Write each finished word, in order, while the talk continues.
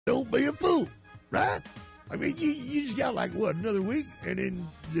Don't be a fool, right? I mean, you just got like, what, another week? And then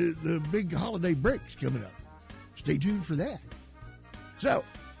the big holiday break's coming up. Stay tuned for that. So,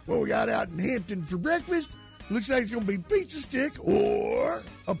 what we got out in Hampton for breakfast, looks like it's going to be pizza stick or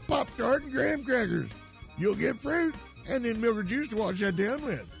a Pop-Tart and graham crackers. You'll get fruit and then milk or juice to wash that down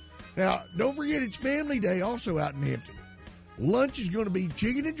with. Now, don't forget it's family day also out in Hampton. Lunch is going to be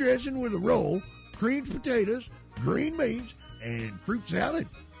chicken and dressing with a roll, creamed potatoes, green beans, and fruit salad.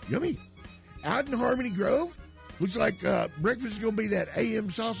 Yummy. Out in Harmony Grove, looks like breakfast is going to be that AM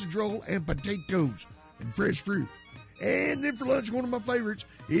sausage roll and potatoes and fresh fruit. And then for lunch, one of my favorites,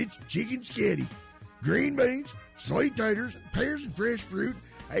 it's chicken sketty, green beans, sweet taters, pears, and fresh fruit.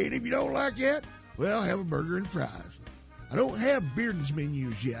 Hey, and if you don't like that, well, have a burger and fries. I don't have Bearden's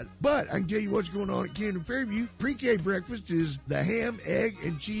menus yet, but I can tell you what's going on at Camden Fairview. Pre-K breakfast is the ham, egg,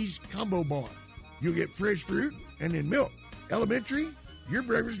 and cheese combo bar. You'll get fresh fruit and then milk. Elementary, your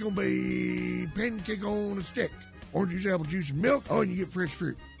breakfast is going to be pancake on a stick, orange juice, apple juice, and milk. Oh, and you get fresh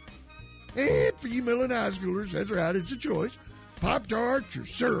fruit. And for you middle and high schoolers, that's right, it's a choice. Pop-Tarts or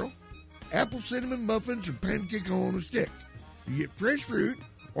Searle, apple cinnamon muffins, or pancake on a stick. You get fresh fruit,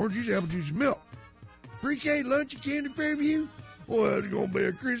 orange juice, apple juice, and milk. Pre-K lunch at Camden Fairview? Well, it's going to be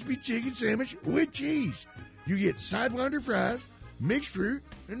a crispy chicken sandwich with cheese. You get Sidewinder fries, mixed fruit,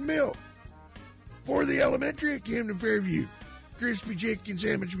 and milk. For the elementary at Camden Fairview, crispy chicken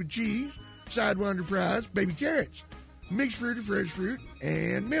sandwich with cheese, Sidewinder fries, baby carrots, mixed fruit or fresh fruit,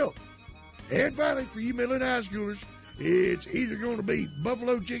 and milk. And finally, for you middle and high schoolers, it's either going to be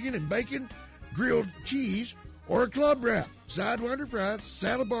buffalo chicken and bacon, grilled cheese, or a club wrap. Sidewinder fries,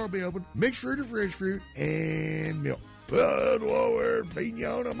 salad bar will be open, mixed fruit or fresh fruit, and milk. Well, while we're feeding you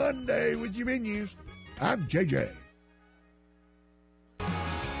on a Monday with your menus, I'm JJ.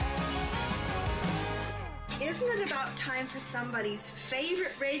 Isn't it about time for somebody's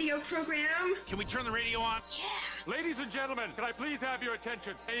favorite radio program? Can we turn the radio on? Yeah. Ladies and gentlemen, can I please have your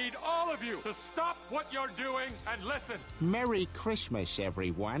attention? I need all of you to stop what you're doing and listen. Merry Christmas,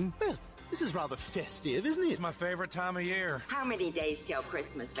 everyone. Well, this is rather festive, isn't it? It's my favorite time of year. How many days till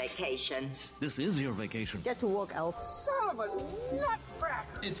Christmas vacation? This is your vacation. Get to work, Elf. Son of a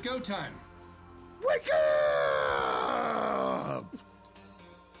nutcracker! It's go time. Wake up!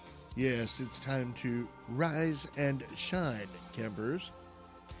 Yes, it's time to rise and shine, campers.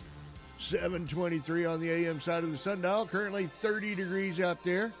 7:23 on the AM side of the sundial. Currently 30 degrees out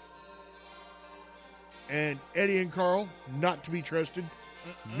there. And Eddie and Carl, not to be trusted,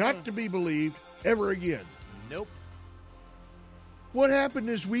 not to be believed ever again. Nope. What happened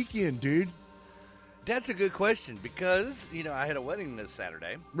this weekend, dude? That's a good question because, I had a wedding this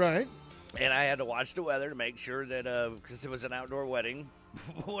Saturday. Right. And I had to watch the weather to make sure that, because it was an outdoor wedding,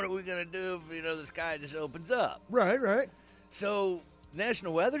 what are we going to do if, the sky just opens up? Right. So,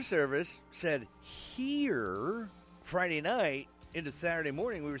 National Weather Service said here, Friday night into Saturday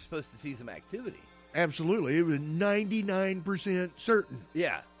morning, we were supposed to see some activity. Absolutely. It was 99% certain.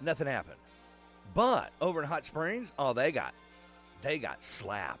 Yeah, nothing happened. But over in Hot Springs, they got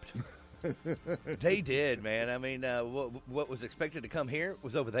slapped. They did, man. I mean, what was expected to come here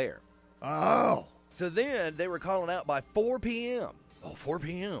was over there. Oh. So then they were calling out by 4 p.m. 4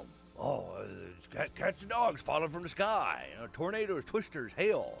 p.m. Cats and dogs falling from the sky. Tornadoes, twisters,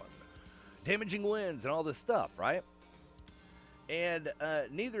 hail, and damaging winds, and all this stuff, right? And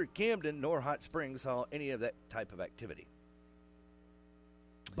neither Camden nor Hot Springs saw any of that type of activity.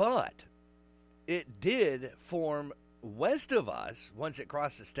 But it did form west of us once it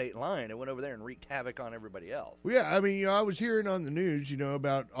crossed the state line. It went over there and wreaked havoc on everybody else. Well, yeah, I mean, I was hearing on the news,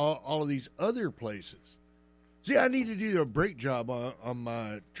 about all of these other places. See, I need to do a brake job on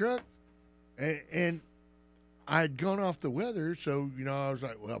my truck, and I'd gone off the weather, so, I was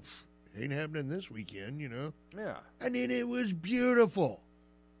like, well, ain't happening this weekend, Yeah. And then it was beautiful.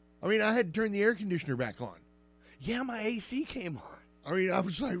 I mean, I had to turn the air conditioner back on. Yeah, my AC came on. I mean, I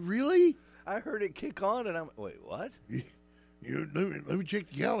was like, really? I heard it kick on, and wait, what? Let me check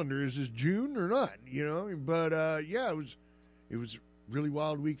the calendar. Is this June or not? But yeah, it was really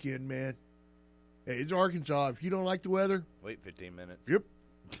wild weekend, man. Hey, it's Arkansas. If you don't like the weather, wait 15 minutes. Yep.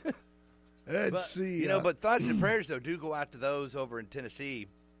 Let's see. But thoughts and prayers though do go out to those over in Tennessee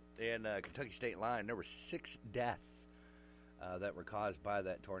and Kentucky State line. There were 6 deaths that were caused by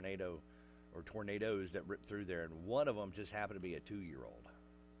that tornado or tornadoes that ripped through there, and one of them just happened to be a 2-year-old.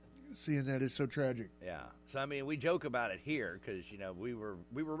 Seeing that is so tragic. Yeah. So, I mean, we joke about it here because, we were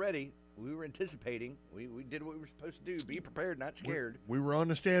ready. We were anticipating. We did what we were supposed to do. Be prepared, not scared. We were on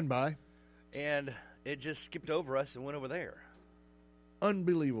the standby. And it just skipped over us and went over there.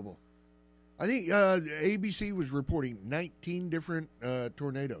 Unbelievable. I think ABC was reporting 19 different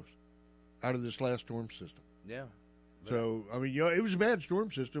tornadoes out of this last storm system. Yeah. So, I mean, it was a bad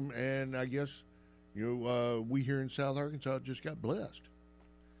storm system, and I guess, we here in South Arkansas just got blessed.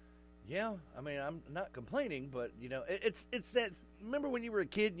 Yeah, I mean, I'm not complaining, but, it's that, remember when you were a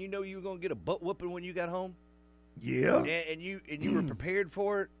kid and you were going to get a butt whooping when you got home? Yeah. And you were prepared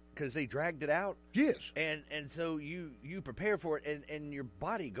for it because they dragged it out? Yes. And so you prepare for it, and your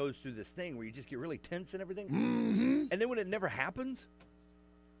body goes through this thing where you just get really tense and everything. Mm-hmm. And then when it never happens?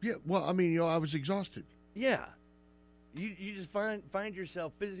 Yeah, well, I mean, I was exhausted. Yeah. You just find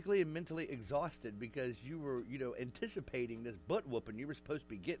yourself physically and mentally exhausted because you were, anticipating this butt whooping you were supposed to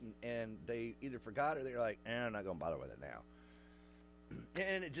be getting, and they either forgot or they're like, I'm not going to bother with it now.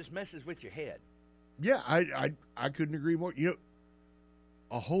 And it just messes with your head. Yeah, I couldn't agree more.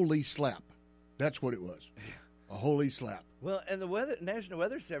 A holy slap. That's what it was. A holy slap. Well, and the National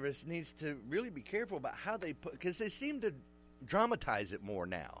Weather Service needs to really be careful about how they put, because they seem to dramatize it more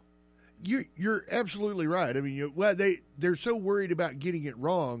now. You're absolutely right. I mean, they're so worried about getting it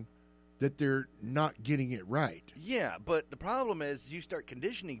wrong that they're not getting it right. Yeah, but the problem is you start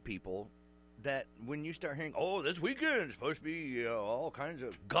conditioning people that when you start hearing, this weekend is supposed to be all kinds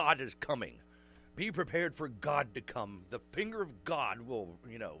of God is coming. Be prepared for God to come. The finger of God will,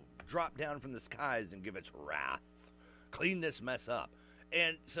 drop down from the skies and give its wrath. Clean this mess up.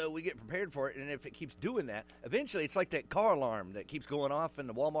 And so we get prepared for it, and if it keeps doing that, eventually it's like that car alarm that keeps going off in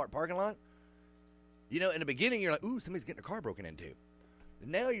the Walmart parking lot. In the beginning you're like, ooh, somebody's getting a car broken into. And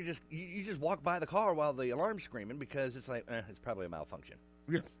now you just walk by the car while the alarm's screaming because it's like, it's probably a malfunction.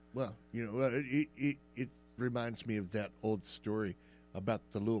 Yeah, well, it reminds me of that old story about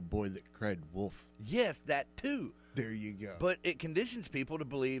the little boy that cried wolf. Yes, that too. There you go. But it conditions people to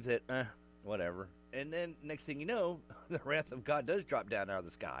believe that, whatever. And then next thing you know, the wrath of God does drop down out of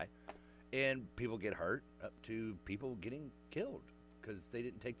the sky, and people get hurt, up to people getting killed because they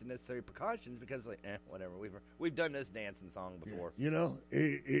didn't take the necessary precautions because, whatever. We've done this dance and song before. Yeah,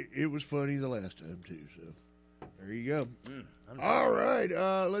 it was funny the last time too. So there you go. All right,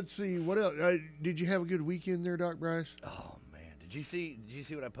 let's see what else. Did you have a good weekend there, Doc Bryce? Oh man, did you see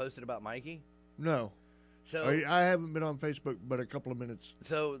what I posted about Mikey? No. So I haven't been on Facebook but a couple of minutes.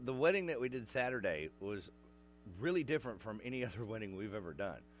 So the wedding that we did Saturday was really different from any other wedding we've ever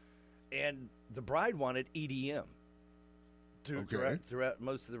done. And the bride wanted EDM throughout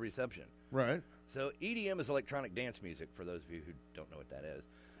most of the reception. Right. So EDM is electronic dance music, for those of you who don't know what that is.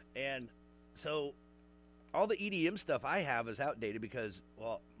 And so all the EDM stuff I have is outdated because,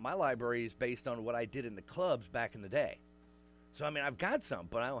 my library is based on what I did in the clubs back in the day. So, I mean, I've got some,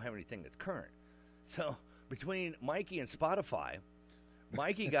 but I don't have anything that's current. So between Mikey and Spotify,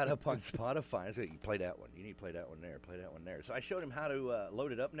 Mikey got up on Spotify and said, you play that one. You need to play that one there. Play that one there. So I showed him how to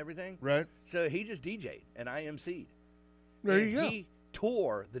load it up and everything. Right. So he just DJ'd and I MC'd. There you go. He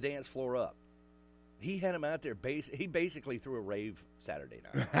tore the dance floor up. He had him out there. He basically threw a rave Saturday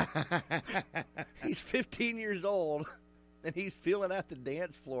night. He's 15 years old, and he's feeling out the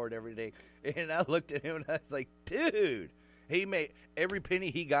dance floor and everything. And I looked at him and I was like, dude, he made every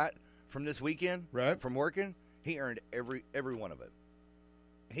penny he got from this weekend, right, from working, he earned every one of it.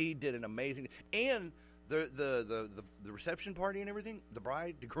 He did an amazing, and the reception party and everything, the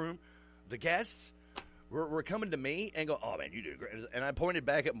bride, the groom, the guests were coming to me and go, oh man, you did great. And I pointed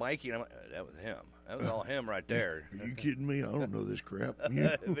back at Mikey and I'm like, that was him. That was all him right there. Are you kidding me? I don't know this crap.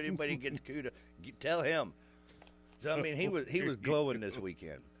 If anybody gets kudos, tell him. So I mean, he was glowing this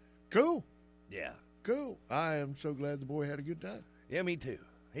weekend. Cool. Yeah. Cool. I am so glad the boy had a good time. Yeah, me too.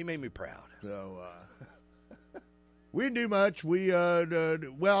 He made me proud. So, we didn't do much. We,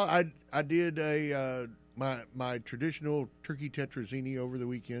 I did my traditional turkey tetrazzini over the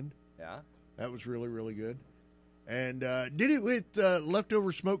weekend. Yeah. That was really, really good. And did it with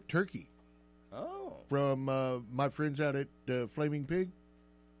leftover smoked turkey. Oh. From my friends out at Flaming Pig.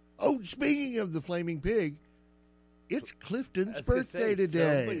 Oh, speaking of the Flaming Pig, it's Clifton's birthday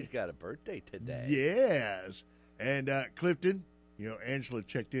today. Somebody's got a birthday today. Yes. And Clifton, Angela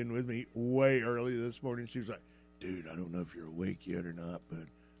checked in with me way early this morning. She was like, dude, I don't know if you're awake yet or not, but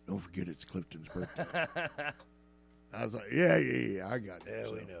don't forget it's Clifton's birthday. I was like, yeah, I got it. Yeah,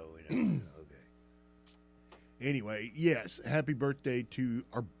 so. we know. Okay. Anyway, yes, happy birthday to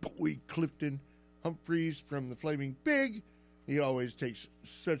our boy Clifton Humphreys from the Flaming Pig. He always takes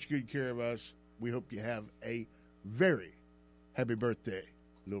such good care of us. We hope you have a very happy birthday,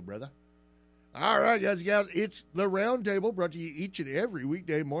 little brother. All right, guys and gals, it's the Round Table, brought to you each and every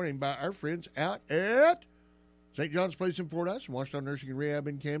weekday morning by our friends out at St. John's Place in Fordyce, Washington Nursing and Rehab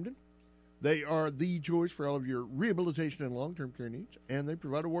in Camden, They are the choice for all of your rehabilitation and long-term care needs, and they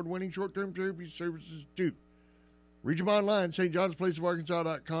provide award-winning short-term therapy services, too. Reach them online,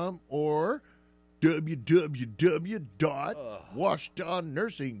 stjohnsplaceofarkansas.com or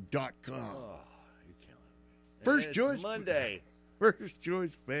www.washdownnursing.com. You're killing me. First It's choice Monday. First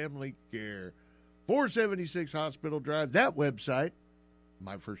Choice Family Care, 476 Hospital Drive. That website,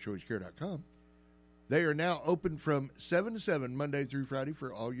 myfirstchoicecare.com. They are now open from 7 to 7 Monday through Friday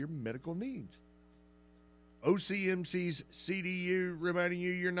for all your medical needs. OCMC's CDU reminding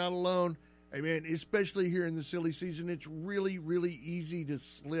you you're not alone. Hey, man, especially here in the silly season, it's really, really easy to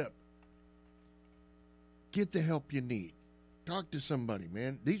slip. Get the help you need. Talk to somebody,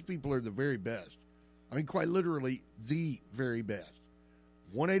 man. These people are the very best. I mean, quite literally, the very best.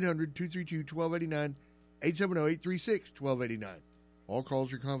 1-800-232-1289, 870-836-1289. All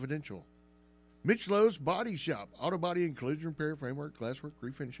calls are confidential. Mitch Lowe's Body Shop, auto body and collision repair, framework, glasswork,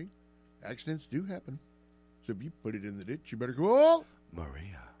 refinishing. Accidents do happen. So if you put it in the ditch, you better call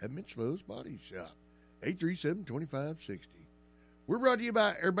Maria at Mitch Lowe's Body Shop, 837-2560. We're brought to you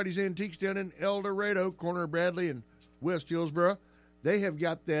by Everybody's Antiques down in El Dorado, corner of Bradley and West Hillsboro. They have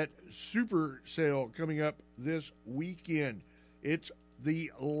got that super sale coming up this weekend. It's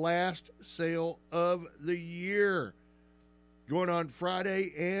the last sale of the year, going on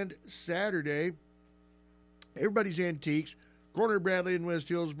Friday and Saturday. Everybody's Antiques, corner of Bradley and West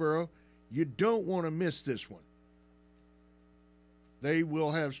Hillsboro. You don't want to miss this one. They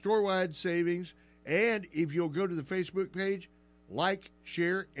will have store-wide savings, and if you'll go to the Facebook page, like,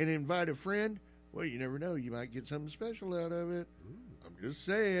 share, and invite a friend, well, you never know. You might get something special out of it. I'm just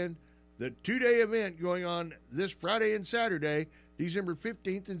saying. The 2-day event going on this Friday and Saturday, December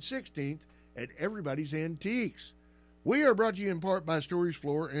 15th and 16th, at Everybody's Antiques. We are brought to you in part by Stories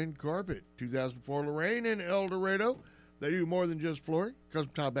Floor and Carpet, 2004 Lorraine in El Dorado. They do more than just flooring,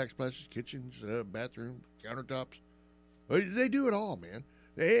 custom tile backsplashes, kitchens, bathrooms, countertops. They do it all, man.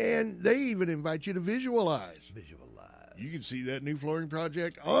 And they even invite you to visualize. You can see that new flooring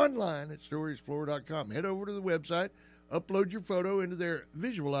project online at storiesfloor.com. Head over to the website, upload your photo into their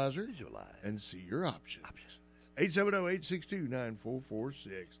visualizer, and see your options.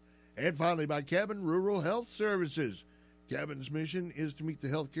 870-862-9446. And finally, by Cabin Rural Health Services. Cabin's mission is to meet the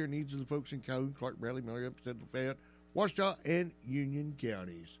health care needs of the folks in Calhoun, Clark, Bradley, Marietta, Lafayette, Ouachita, and Union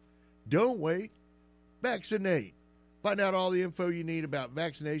counties. Don't wait. Vaccinate. Find out all the info you need about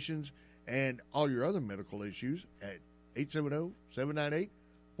vaccinations and all your other medical issues at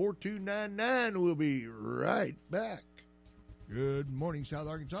 870-798-4299. We'll be right back. Good morning, South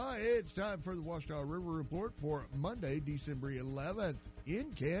Arkansas. It's time for the Ouachita River Report for Monday, December 11th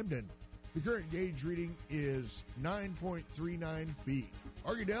in Camden. The current gauge reading is 9.39 feet.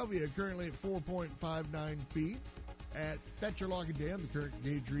 Arkadelphia currently at 4.59 feet. At Thatcher Lock and Dam, the current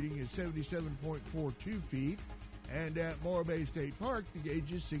gauge reading is 77.42 feet. And at Morro Bay State Park, the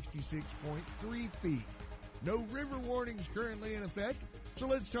gauge is 66.3 feet. No river warnings currently in effect, so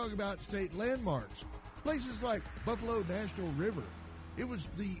let's talk about state landmarks. Places like Buffalo National River. It was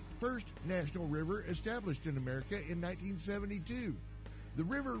the first national river established in America in 1972. The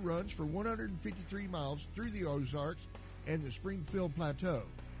river runs for 153 miles through the Ozarks and the Springfield Plateau.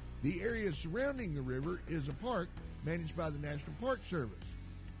 The area surrounding the river is a park managed by the National Park Service.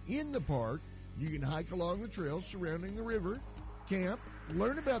 In the park, you can hike along the trails surrounding the river, camp,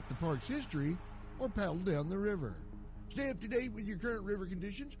 learn about the park's history, or paddle down the river. Stay up to date with your current river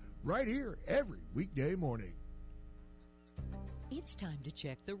conditions right here every weekday morning. It's time to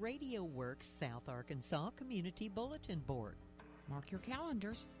check the Radio Works South Arkansas Community Bulletin Board. Mark your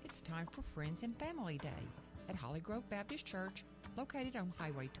calendars. It's time for Friends and Family Day at Holly Grove Baptist Church, located on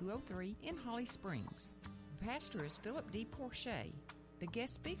Highway 203 in Holly Springs. The pastor is Philip D. Porche. The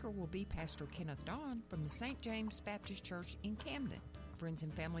guest speaker will be Pastor Kenneth Don from the St. James Baptist Church in Camden. Friends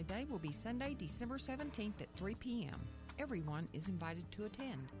and Family Day will be Sunday, December 17th at 3 p.m. Everyone is invited to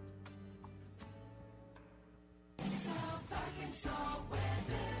attend.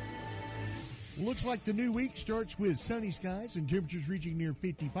 Looks like the new week starts with sunny skies and temperatures reaching near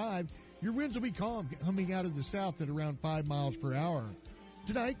 55. Your winds will be calm, coming out of the south at around 5 miles per hour.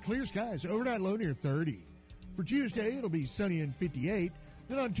 Tonight, clear skies, overnight low near 30. For Tuesday, it'll be sunny and 58.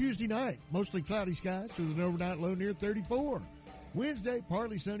 Then on Tuesday night, mostly cloudy skies with an overnight low near 34. Wednesday,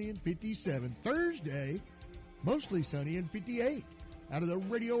 partly sunny and 57. Thursday, mostly sunny and 58. Out of the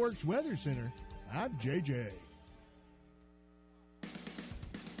Radio Works Weather Center, I'm JJ.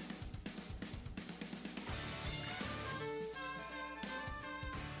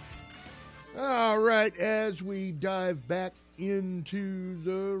 All right, as we dive back into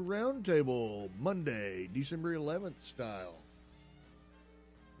the roundtable, Monday, December 11th style.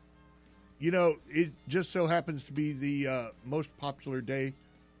 it just so happens to be the most popular day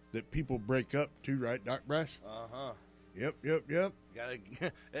that people break up to, right, Doc Bryce? Uh-huh. Yep.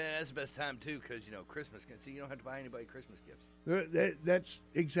 That's the best time, too, because, Christmas. See, you don't have to buy anybody Christmas gifts. That's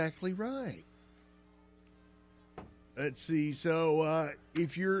exactly right. Let's see. So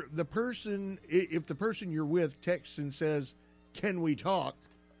if the person you're with texts and says, "Can we talk?"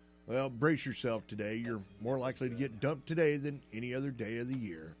 Well, brace yourself today. You're more likely to get dumped today than any other day of the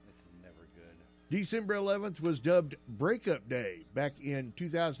year. That's never good. December 11th was dubbed Breakup Day back in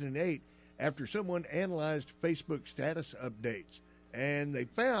 2008 after someone analyzed Facebook status updates, and they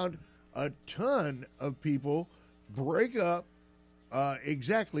found a ton of people break up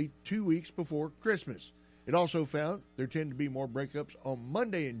exactly 2 weeks before Christmas. It also found there tend to be more breakups on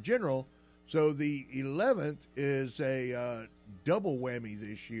Monday in general, so the 11th is a double whammy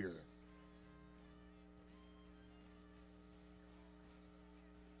this year.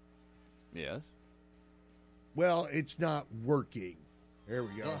 Yes. Well, it's not working. There we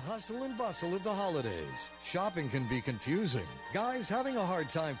go. The hustle and bustle of the holidays. Shopping can be confusing. Guys, having a hard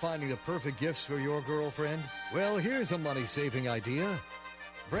time finding the perfect gifts for your girlfriend? Well, here's a money-saving idea.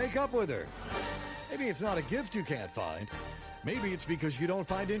 Break up with her. Maybe it's not a gift you can't find. Maybe it's because you don't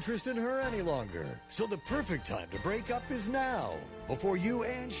find interest in her any longer. So the perfect time to break up is now, before you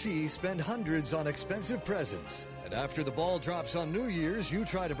and she spend hundreds on expensive presents. And after the ball drops on New Year's, you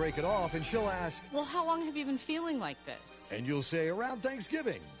try to break it off, and she'll ask, "Well, how long have you been feeling like this?" And you'll say, "Around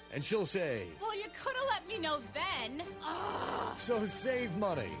Thanksgiving." And she'll say, "Well, you could have let me know then." Ugh. So save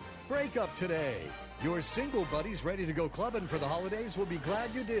money. Break up today. Your single buddies ready to go clubbing for the holidays will be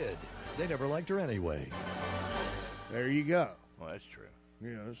glad you did. They never liked her anyway. There you go. Well, that's true.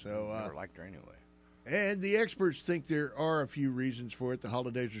 So never liked her anyway. And the experts think there are a few reasons for it. The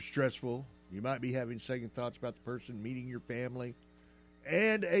holidays are stressful. You might be having second thoughts about the person meeting your family.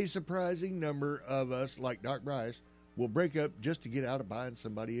 And a surprising number of us, like Doc Bryce, will break up just to get out of buying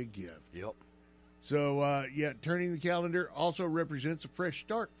somebody a gift. Yep. So, turning the calendar also represents a fresh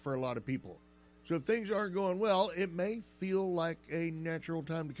start for a lot of people. So if things aren't going well, it may feel like a natural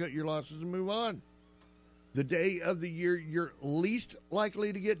time to cut your losses and move on. The day of the year you're least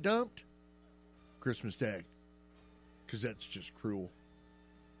likely to get dumped? Christmas Day. Because that's just cruel.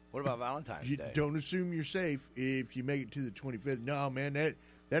 What about Valentine's Day? Don't assume you're safe if you make it to the 25th. No, man,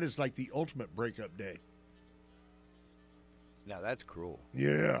 that is like the ultimate breakup day. Now, that's cruel.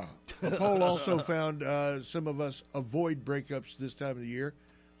 Yeah. The poll also found some of us avoid breakups this time of the year,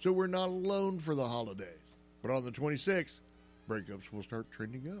 so we're not alone for the holidays. But on the 26th, breakups will start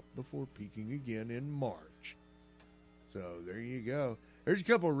trending up before peaking again in March. So there you go. There's a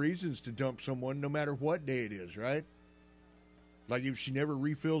couple of reasons to dump someone no matter what day it is, right? Like if she never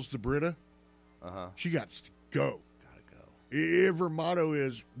refills the Brita, she got to go. Gotta go. If her motto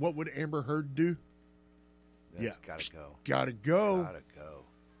is, what would Amber Heard do? Yeah. Gotta go. Gotta go. Gotta go.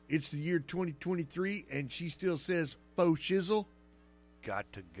 It's the year 2023, and she still says faux shizzle.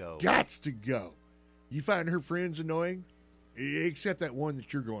 Got to go. Gots to go. You find her friends annoying? Except that one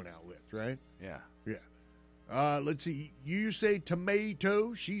that you're going out with, right? Yeah. Yeah. Let's see. You say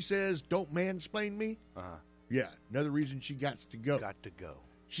tomato. She says, don't mansplain me. Yeah. Another reason she gots to go. Got to go.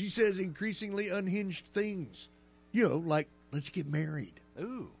 She says increasingly unhinged things. Like, let's get married.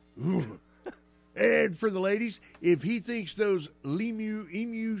 Ooh. And for the ladies, if he thinks those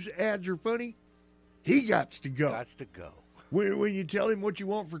emus ads are funny, he gots to go. Gots to go. When you tell him what you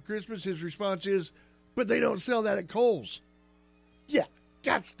want for Christmas, his response is, but they don't sell that at Kohl's. Yeah,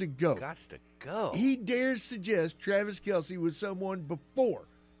 gots to go. Gots to go. He dares suggest Travis Kelce was someone before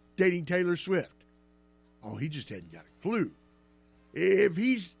dating Taylor Swift. Oh, he just hadn't got a clue. If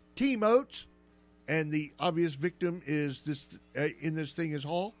he's Team Oates and the obvious victim is this in this thing is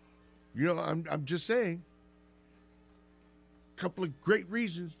Hall, I'm just saying. A couple of great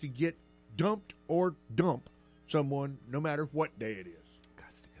reasons to get dumped or dump someone, no matter what day it is.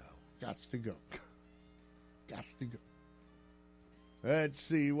 Gots to go. Gots to go. Gots to go. Let's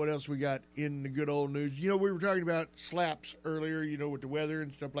see what else we got in the good old news. We were talking about slaps earlier, with the weather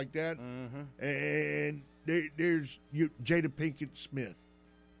and stuff like that. Mm-hmm. And there's Jada Pinkett Smith.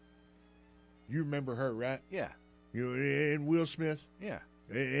 You remember her, right? Yeah. And Will Smith. Yeah.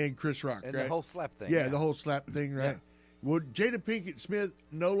 And Chris Rock, and right? the whole slap thing. Yeah, the whole slap thing, right? Yeah. Well, Jada Pinkett Smith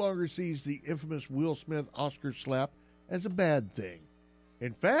no longer sees the infamous Will Smith Oscar slap as a bad thing.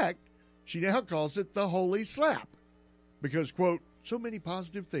 In fact, she now calls it the holy slap because, quote, so many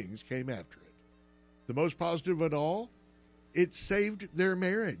positive things came after it. The most positive of all, it saved their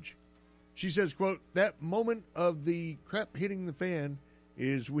marriage. She says, quote, that moment of the crap hitting the fan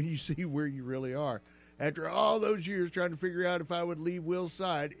is when you see where you really are. After all those years trying to figure out if I would leave Will's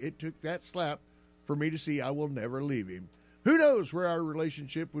side, it took that slap for me to see I will never leave him. Who knows where our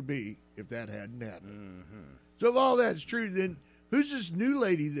relationship would be if that hadn't happened. Mm-hmm. So if all that's true, then who's this new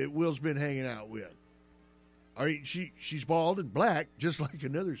lady that Will's been hanging out with? I mean, she's bald and black, just like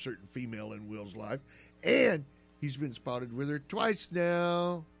another certain female in Will's life. And he's been spotted with her twice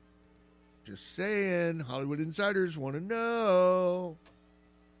now. Just saying, Hollywood insiders want to know.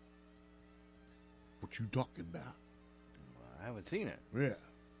 What you talking about? Well, I haven't seen it. Yeah.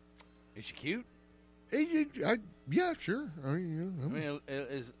 Is she cute? Yeah, sure. I mean,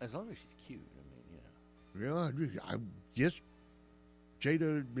 as long as she's cute. I mean, I guess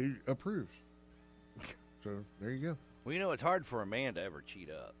Jada approves. So there you go. Well, you know, it's hard for a man to ever cheat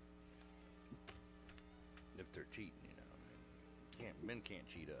up. If they're cheating, you know. Men can't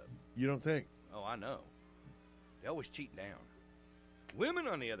cheat up. You don't think? Oh, I know. They always cheat down. Women,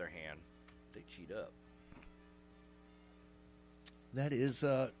 on the other hand, they cheat up. That is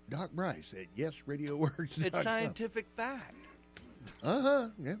Doc Bryce at YesRadioWorks.com. It's scientific fact. Yeah.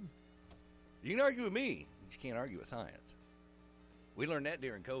 You can argue with me, but you can't argue with science. We learned that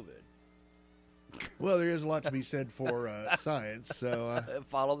during COVID. Well, there is a lot to be said for science, so...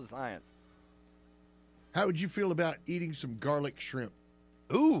 follow the science. How would you feel about eating some garlic shrimp?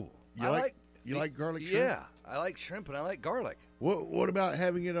 Ooh! You like garlic shrimp? Yeah, I like shrimp and I like garlic. What about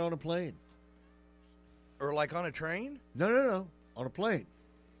having it on a plane? Or like on a train? No. On a plane.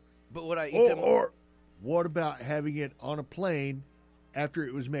 But would I eat them? Or what about having it on a plane after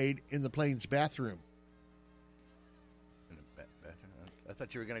it was made in the plane's bathroom? I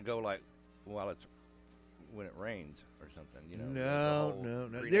thought you were going to go like when it rains or something, you know. No.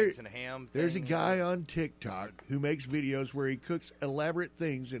 Eggs and ham there's a thing. guy on TikTok who makes videos where he cooks elaborate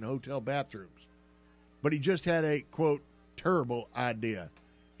things in hotel bathrooms. But he just had a, quote, terrible idea.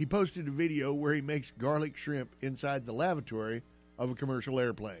 He posted a video where he makes garlic shrimp inside the lavatory of a commercial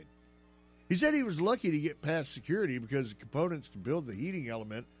airplane. He said he was lucky to get past security because the components to build the heating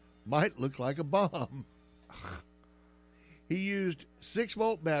element might look like a bomb. He used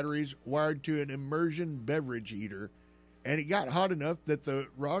 6-volt batteries wired to an immersion beverage heater, and it got hot enough that the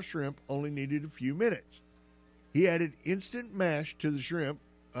raw shrimp only needed a few minutes. He added instant mash to the shrimp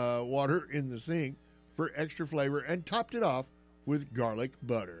water in the sink for extra flavor and topped it off with garlic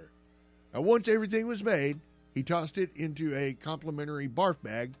butter. Now, once everything was made, he tossed it into a complimentary barf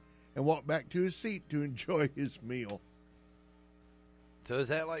bag and walked back to his seat to enjoy his meal. So is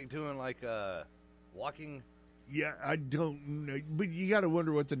that like doing walking? Yeah, I don't know. But you got to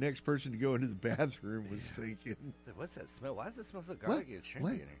wonder what the next person to go into the bathroom was thinking. What's that smell? Why does it smell so garlicky and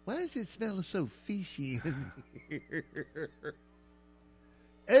shrimpy in here? Why does it smell so fishy in here?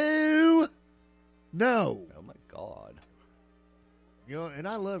 Oh, no. Oh, my God. You know, and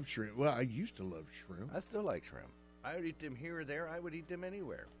I love shrimp. Well, I used to love shrimp. I still like shrimp. I would eat them here or there. I would eat them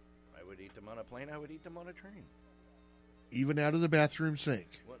anywhere. I would eat them on a plane. I would eat them on a train. Even out of the bathroom sink?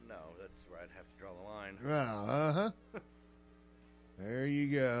 Well, no, that's where I'd have to draw the line. Well, there you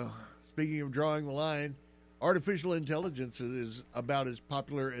go. Speaking of drawing the line, artificial intelligence is about as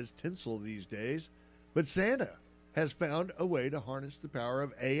popular as tinsel these days, but Santa has found a way to harness the power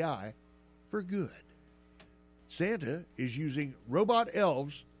of AI for good. Santa is using robot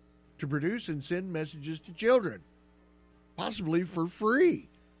elves to produce and send messages to children, possibly for free,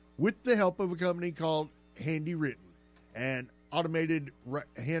 with the help of a company called Handywritten, an automated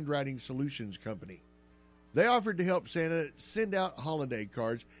handwriting solutions company. They offered to help Santa send out holiday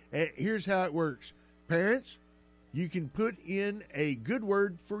cards. And here's how it works. Parents, you can put in a good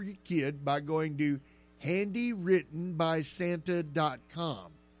word for your kid by going to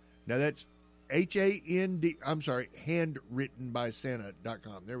handywrittenbysanta.com. Now that's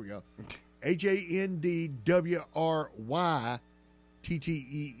handwrittenbysanta.com. There we go.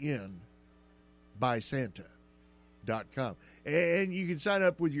 HANDWRYTTEN by Santa.com. And you can sign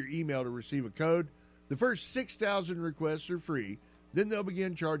up with your email to receive a code. The first 6,000 requests are free. Then they'll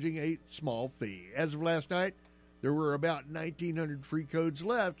begin charging a small fee. As of last night, there were about 1,900 free codes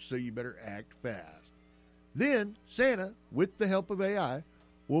left, so you better act fast. Then Santa, with the help of AI,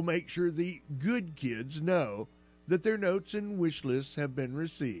 will make sure the good kids know that their notes and wish lists have been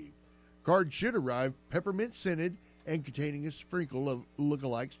received. Cards should arrive peppermint scented and containing a sprinkle of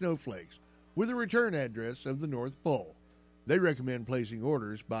look-alike snowflakes with a return address of the North Pole. They recommend placing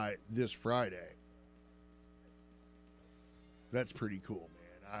orders by this Friday. That's pretty cool,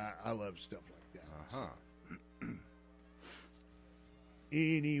 man. I love stuff like that.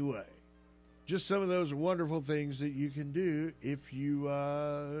 Anyway, just some of those wonderful things that you can do if you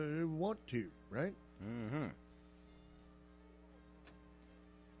want to, right?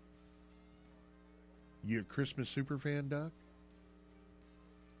 You a Christmas super fan, Doc?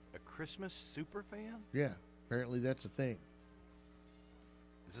 A Christmas super fan? Yeah, apparently that's a thing.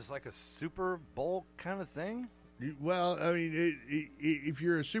 Is this like a Super Bowl kind of thing? Well, I mean, if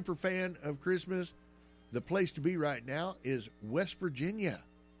you're a super fan of Christmas, the place to be right now is West Virginia.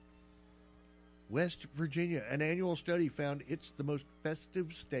 West Virginia. An annual study found it's the most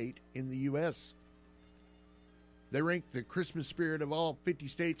festive state in the U.S. They ranked the Christmas spirit of all 50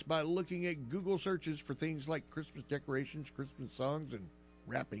 states by looking at Google searches for things like Christmas decorations, Christmas songs, and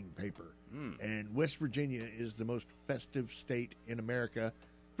wrapping paper. And West Virginia is the most festive state in America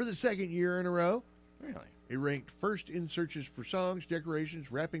for the second year in a row. Really? It ranked first in searches for songs, decorations,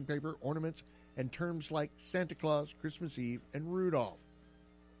 wrapping paper, ornaments, and terms like Santa Claus, Christmas Eve, and Rudolph.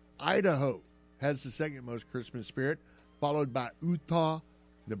 Idaho has the second most Christmas spirit, followed by Utah,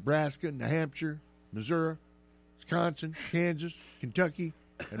 Nebraska, New Hampshire, Missouri, Wisconsin, Kansas, Kentucky,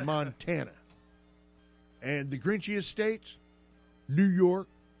 and Montana. And the Grinchiest states, New York,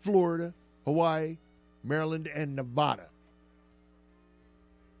 Florida, Hawaii, Maryland, and Nevada.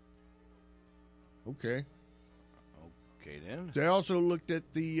 Okay. Okay, then. They also looked at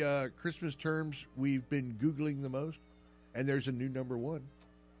the Christmas terms we've been Googling the most, and there's a new number one.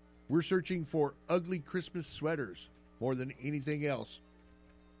 We're searching for ugly Christmas sweaters more than anything else.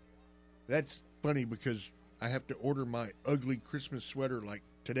 That's funny because I have to order my ugly Christmas sweater like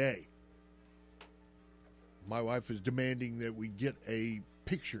today. My wife is demanding that we get a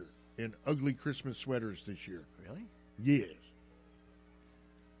picture in ugly Christmas sweaters this year. Really? Yes.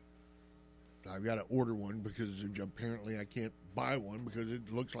 I've got to order one because apparently I can't buy one because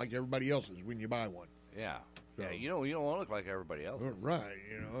it looks like everybody else's when you buy one. Yeah. So, yeah, you don't want to look like everybody else. Right.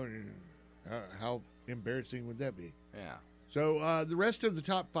 How embarrassing would that be? Yeah. So the rest of the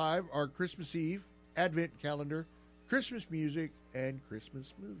top 5 are Christmas Eve, Advent calendar, Christmas music, and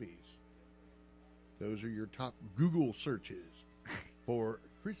Christmas movies. Those are your top Google searches for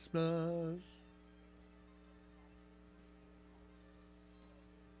Christmas.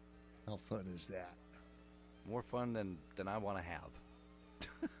 How fun is that? More fun than I want to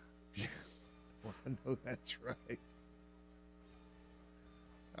have. Yeah, well, I know that's right.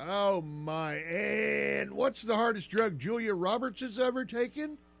 Oh, my. And what's the hardest drug Julia Roberts has ever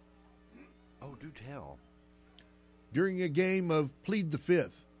taken? Oh, do tell. During a game of Plead the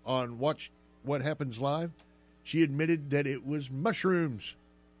Fifth on Watch What Happens Live, she admitted that it was mushrooms.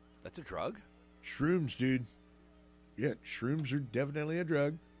 That's a drug? Shrooms, dude. Yeah, shrooms are definitely a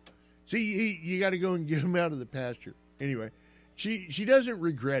drug. See, you got to go and get them out of the pasture. Anyway, she doesn't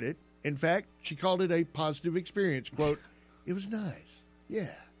regret it. In fact, she called it a positive experience. Quote, it was nice. Yeah.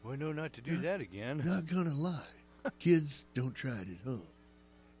 Well, I know not to do that again. Not going to lie. Kids, don't try it at home.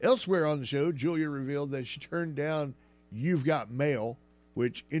 Elsewhere on the show, Julia revealed that she turned down You've Got Mail,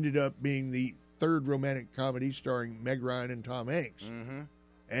 which ended up being the third romantic comedy starring Meg Ryan and Tom Hanks. Mm-hmm.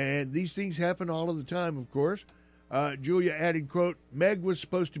 And these things happen all of the time, of course. Julia added, quote, Meg was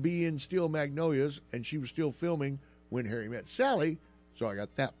supposed to be in Steel Magnolias, and she was still filming When Harry Met Sally, so I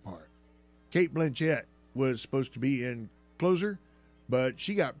got that part. Kate Blanchett was supposed to be in Closer, but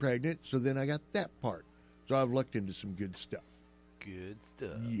she got pregnant, so then I got that part. So I've looked into some good stuff. Good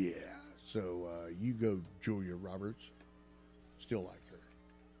stuff. Yeah. So you go, Julia Roberts. Still like her.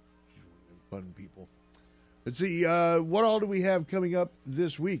 She's one of them fun people. Let's see, what all do we have coming up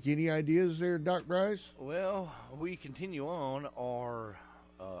this week? Any ideas there, Doc Bryce? Well, we continue on our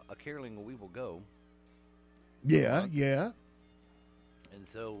A Caroling We Will Go. Yeah. And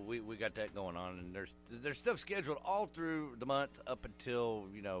so we got that going on, and there's stuff scheduled all through the month up until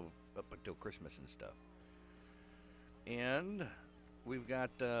Christmas and stuff. And we've got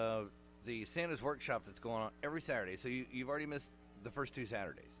the Santa's Workshop that's going on every Saturday. So you've already missed the first 2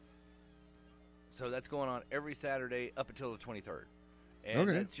 Saturdays. So that's going on every Saturday up until the 23rd. And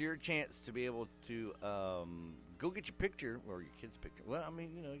it's your chance to be able to go get your picture, or your kid's picture. Well, I mean,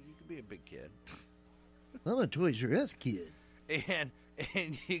 you could be a big kid. I'm a Toys R Us kid.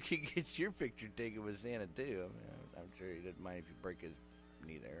 And you can get your picture taken with Santa, too. I mean, I'm sure he doesn't mind if you break his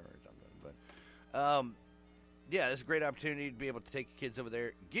knee there or something. But, yeah, it's a great opportunity to be able to take your kids over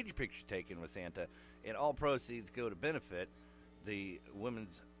there, get your picture taken with Santa, and all proceeds go to benefit the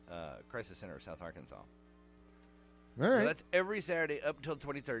Women's Crisis Center of South Arkansas. All right. So that's every Saturday up until the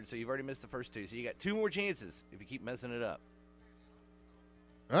 23rd, so you've already missed the first 2. So you got 2 more chances if you keep messing it up.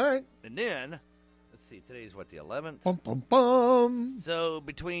 All right. And then, let's see, today's what, the 11th? Bum, bum, bum. So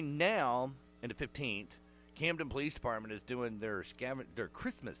between now and the 15th, Camden Police Department is doing their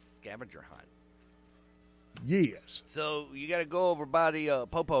Christmas scavenger hunt. Yes. So you got to go over by the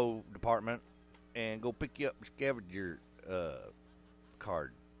Popo department and go pick you up the scavenger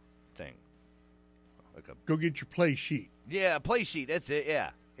card thing. Go get your play sheet. Yeah, a play sheet. That's it.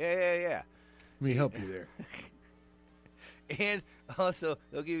 Yeah. Let me help you there. And also,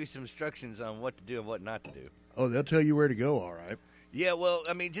 they'll give you some instructions on what to do and what not to do. Oh, they'll tell you where to go, all right. Yeah, well,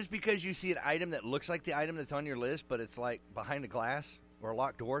 I mean, just because you see an item that looks like the item that's on your list, but it's like behind a glass or a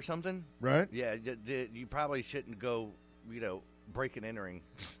locked door or something. Right. Yeah, you probably shouldn't go, break and entering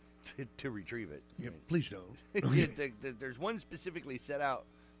to retrieve it. Yeah, please don't. There's one specifically set out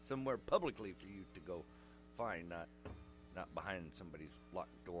somewhere publicly for you to go find, not behind somebody's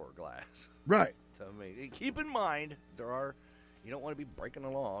locked door or glass. Right. So, I mean, keep in mind, you don't want to be breaking the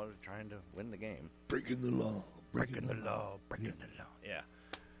law trying to win the game. Breaking the law. Breaking the law. Yeah.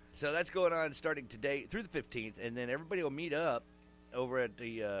 So that's going on starting today through the 15th, and then everybody will meet up over at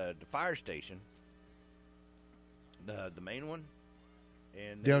the fire station, the main one.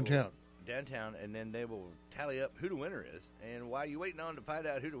 And downtown, and then they will tally up who the winner is. And while you're waiting on to find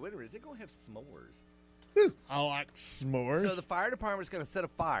out who the winner is, they're going to have s'mores. Ooh, I like s'mores. So the fire department's going to set a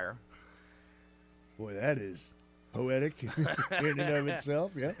fire. Boy, that is poetic in and of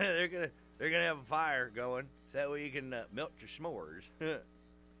itself. Yeah, they're gonna have a fire going, so that way you can melt your s'mores.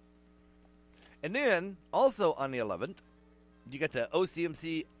 And then also on the 11th, you got the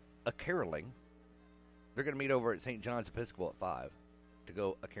OCMC a caroling. They're going to meet over at St. John's Episcopal at 5 to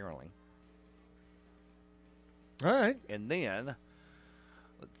go a caroling. All right. And then,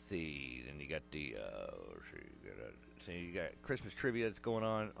 let's see. Then you got you got Christmas trivia that's going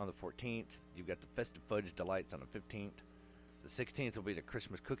on the 14th. You've got the Festive Fudge Delights on the 15th. The 16th will be the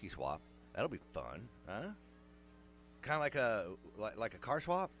Christmas cookie swap. That'll be fun, huh? Kind of like a car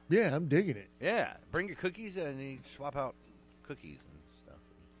swap. Yeah, I'm digging it. Yeah, bring your cookies and you swap out cookies and stuff.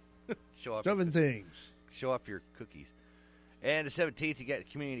 Show off things. Show off your cookies. And the 17th, you got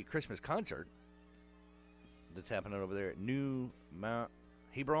the community Christmas concert that's happening over there at New Mount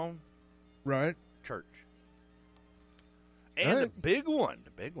Hebron, right? Church. And the big one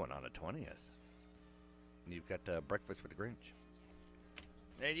on the 20th. You've got Breakfast with the Grinch.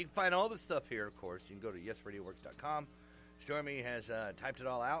 And you can find all this stuff here, of course. You can go to yesradioworks.com. Stormy has typed it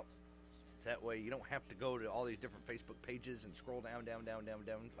all out. So that way you don't have to go to all these different Facebook pages and scroll down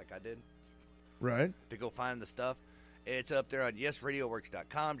like I did. Right. To go find the stuff. It's up there on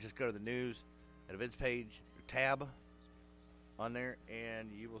yesradioworks.com. Just go to the news and events page, tab on there, and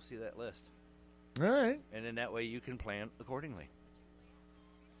you will see that list. All right. And then that way you can plan accordingly.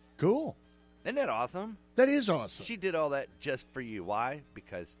 Cool. Isn't that awesome? That is awesome. She did all that just for you. Why?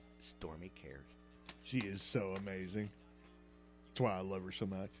 Because Stormy cares. She is so amazing. That's why I love her so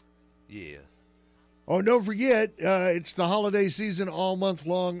much. Yes. Oh, don't forget, it's the holiday season all month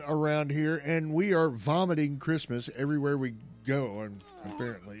long around here, and we are vomiting Christmas everywhere we go, and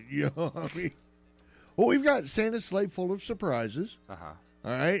apparently. Well, we've got Santa's sleigh full of surprises. Uh-huh.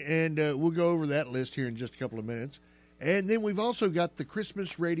 All right, and we'll go over that list here in just a couple of minutes. And then we've also got the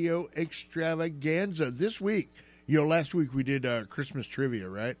Christmas Radio Extravaganza this week. Last week we did Christmas trivia,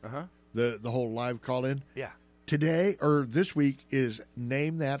 right? Uh-huh. The whole live call-in. Yeah. Today, or this week, is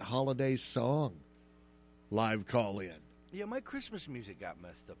Name That Holiday Song live call-in. Yeah, my Christmas music got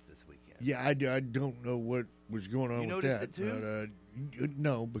messed up this weekend. Yeah, I don't know what was going on with that. You noticed it too?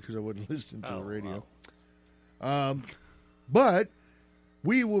 No, because I wasn't listening to the radio. Wow. But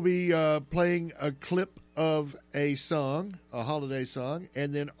we will be playing a clip of a song, a holiday song,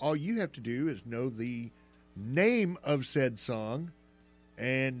 and then all you have to do is know the name of said song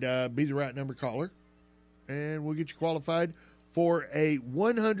and be the right number caller, and we'll get you qualified for a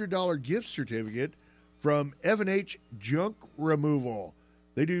 $100 gift certificate from F&H Junk Removal.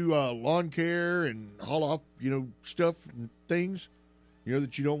 They do lawn care and haul off, stuff and things,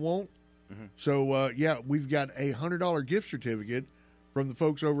 that you don't want. Mm-hmm. So, we've got a $100 gift certificate from the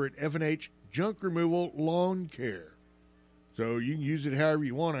folks over at F&H Junk Removal Lawn Care. So you can use it however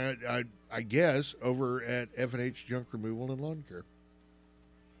you want, I guess, over at F&H Junk Removal and Lawn Care.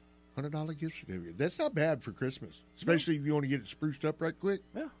 $100 gift certificate. That's not bad for Christmas, especially if you want to get it spruced up right quick.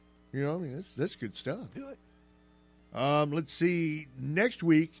 Yeah. That's good stuff. Do it. Let's see. Next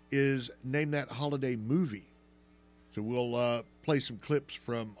week is Name That Holiday Movie. So we'll play some clips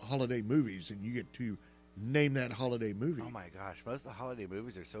from holiday movies, and you get to name that holiday movie. Oh, my gosh. Most of the holiday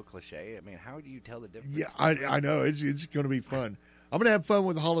movies are so cliche. I mean, how do you tell the difference? Yeah, I know. It's going to be fun. I'm going to have fun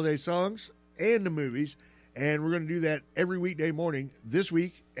with the holiday songs and the movies, and we're going to do that every weekday morning this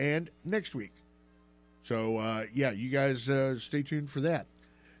week and next week. So, you guys stay tuned for that.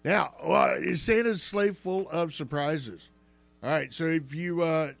 Now, is Santa's sleigh full of surprises? All right, so if you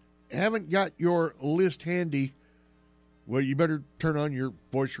haven't got your list handy, well, you better turn on your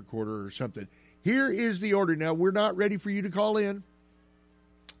voice recorder or something. Here is the order. Now, we're not ready for you to call in.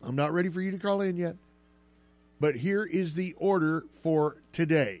 I'm not ready for you to call in yet. But here is the order for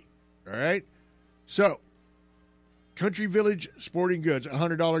today. All right? So, Country Village Sporting Goods,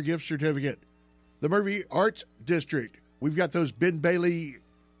 $100 gift certificate. The Murphy Arts District, we've got those Ben Bailey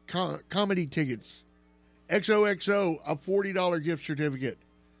comedy tickets. XOXO, a $40 gift certificate.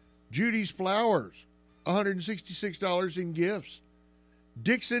 Judy's Flowers, $166 in gifts.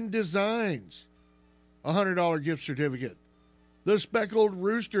 Dixon Designs, $100 gift certificate. The Speckled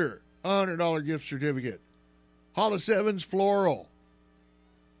Rooster, $100 gift certificate. Hollis Evans Floral,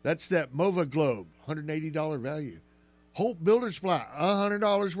 that's that MOVA Globe, $180 value. Hope Builder Supply,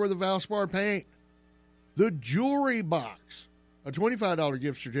 $100 worth of Valspar paint. The Jewelry Box, a $25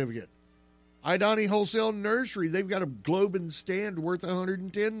 gift certificate. Idani Wholesale Nursery, they've got a globe and stand worth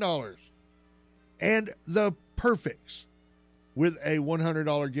 $110. And The Perfects with a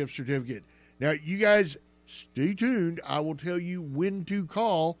 $100 gift certificate. Now, you guys, stay tuned. I will tell you when to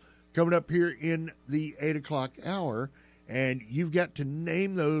call coming up here in the 8 o'clock hour. And you've got to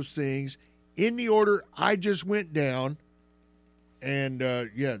name those things in the order I just went down. And,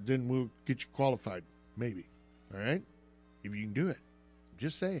 then we'll get you qualified, maybe. All right? If you can do it.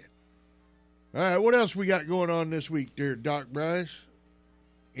 Just say it. All right, what else we got going on this week there, Doc Bryce?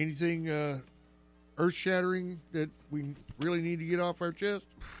 Anything earth-shattering that we really need to get off our chest?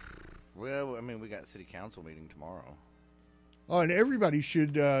 Well, I mean, we got a city council meeting tomorrow. Oh, and everybody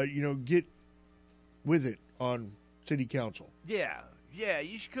should, get with it on city council. Yeah,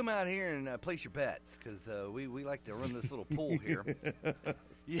 you should come out here and place your bets, because we like to run this little pool here.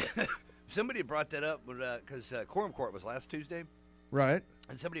 Yeah, somebody brought that up because Quorum Court was last Tuesday. Right.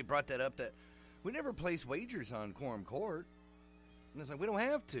 And somebody brought that up that we never place wagers on Quorum Court. And it's like, we don't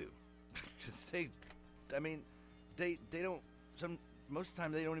have to. they don't, most of the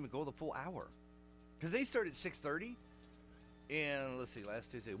time they don't even go the full hour. Because they start at 6:30. And let's see,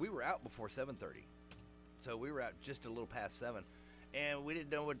 last Tuesday, we were out before 7:30. So we were out just a little past 7. And we didn't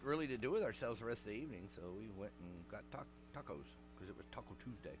know what really to do with ourselves the rest of the evening. So we went and got tacos because it was Taco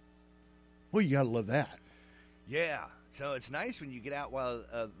Tuesday. Well, you got to love that. Yeah. So it's nice when you get out while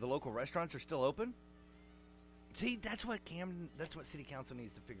the local restaurants are still open. See, that's what city council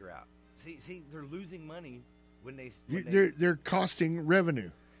needs to figure out. See, they're losing money when they're costing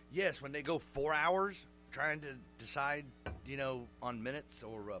revenue. Yes, when they go 4 hours trying to decide, on minutes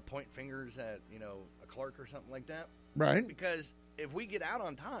or point fingers at, a clerk or something like that. Right. Because if we get out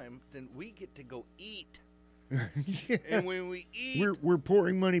on time, then we get to go eat. Yeah. And when we eat, we're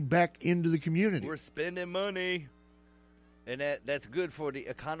pouring money back into the community. We're spending money, and that's good for the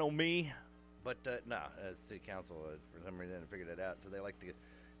economy. But city council for some reason figured it out, so they like to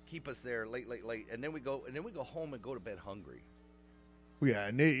keep us there late, and then we go home and go to bed hungry. Yeah,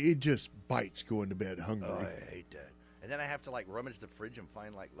 and it just bites going to bed hungry. Oh, I hate that. And then I have to rummage the fridge and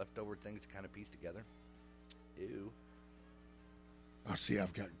find leftover things to kind of piece together. Ew. Oh, see,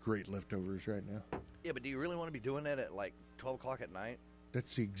 I've got great leftovers right now. Yeah, but do you really want to be doing that at 12 o'clock at night?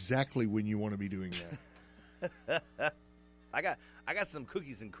 That's exactly when you want to be doing that. I got some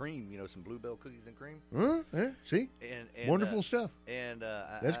cookies and cream, some Bluebell cookies and cream. Yeah, see? And wonderful stuff. And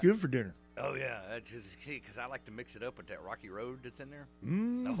that's good for dinner. Oh, yeah. Because I like to mix it up with that Rocky Road that's in there.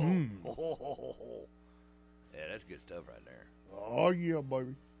 Mm-hmm. Yeah, that's good stuff right there. Oh, yeah,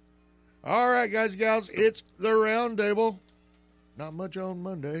 baby. All right, guys and gals, it's the round table. Not much on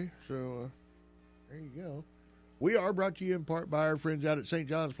Monday, so there you go. We are brought to you in part by our friends out at St.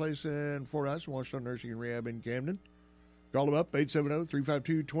 John's Place in Fort Ice, Washington Nursing and Rehab in Camden. Call them up,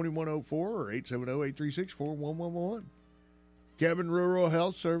 870-352-2104 or 870-836-4111. Cabin Rural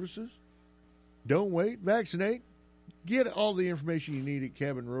Health Services. Don't wait, vaccinate. Get all the information you need at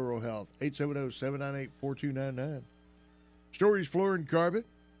Cabin Rural Health, 870-798-4299. Stories Floor and Carpet,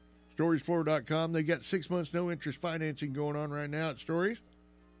 storiesfloor.com. They got 6 months no interest financing going on right now at Stories.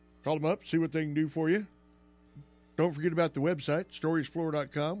 Call them up, see what they can do for you. Don't forget about the website,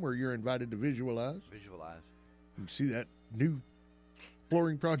 storiesfloor.com, where you're invited to visualize. You can see that new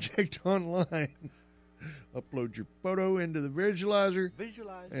flooring project online. Upload your photo into the visualizer.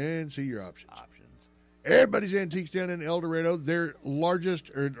 And see your options. Everybody's Antiques down in El Dorado. Their largest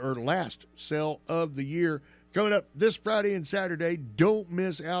or last sale of the year coming up this Friday and Saturday. Don't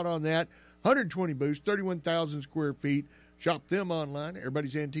miss out on that. 120 booths, 31,000 square feet. Shop them online,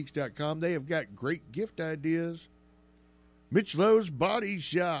 everybody'santiques.com. They have got great gift ideas. Mitch Lowe's Body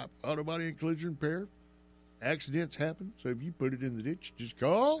Shop, auto body and collision repair. Accidents happen, so if you put it in the ditch, just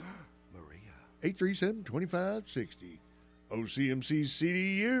call Maria. 837-2560. OCMC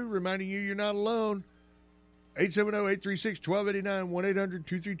CDU, reminding you you're not alone. 870-836-1289,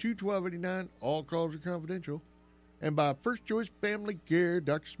 1-800-232-1289. All calls are confidential. And by First Choice Family Care,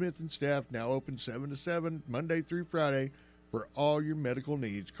 Dr. Smith and staff now open 7 to 7, Monday through Friday, for all your medical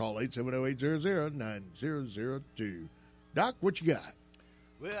needs. Call 870-800-9002. Doc, what you got?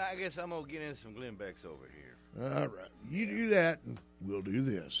 Well, I guess I'm going to get in some Glenn Beck's over here. All right. You do that, and we'll do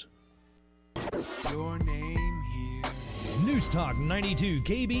this. Your name here. News Talk 92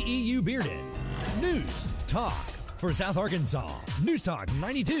 KBEU Bearden. News Talk for South Arkansas. News Talk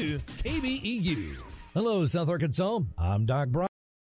 92 KBEU. Hello, South Arkansas. I'm Doc Bryce.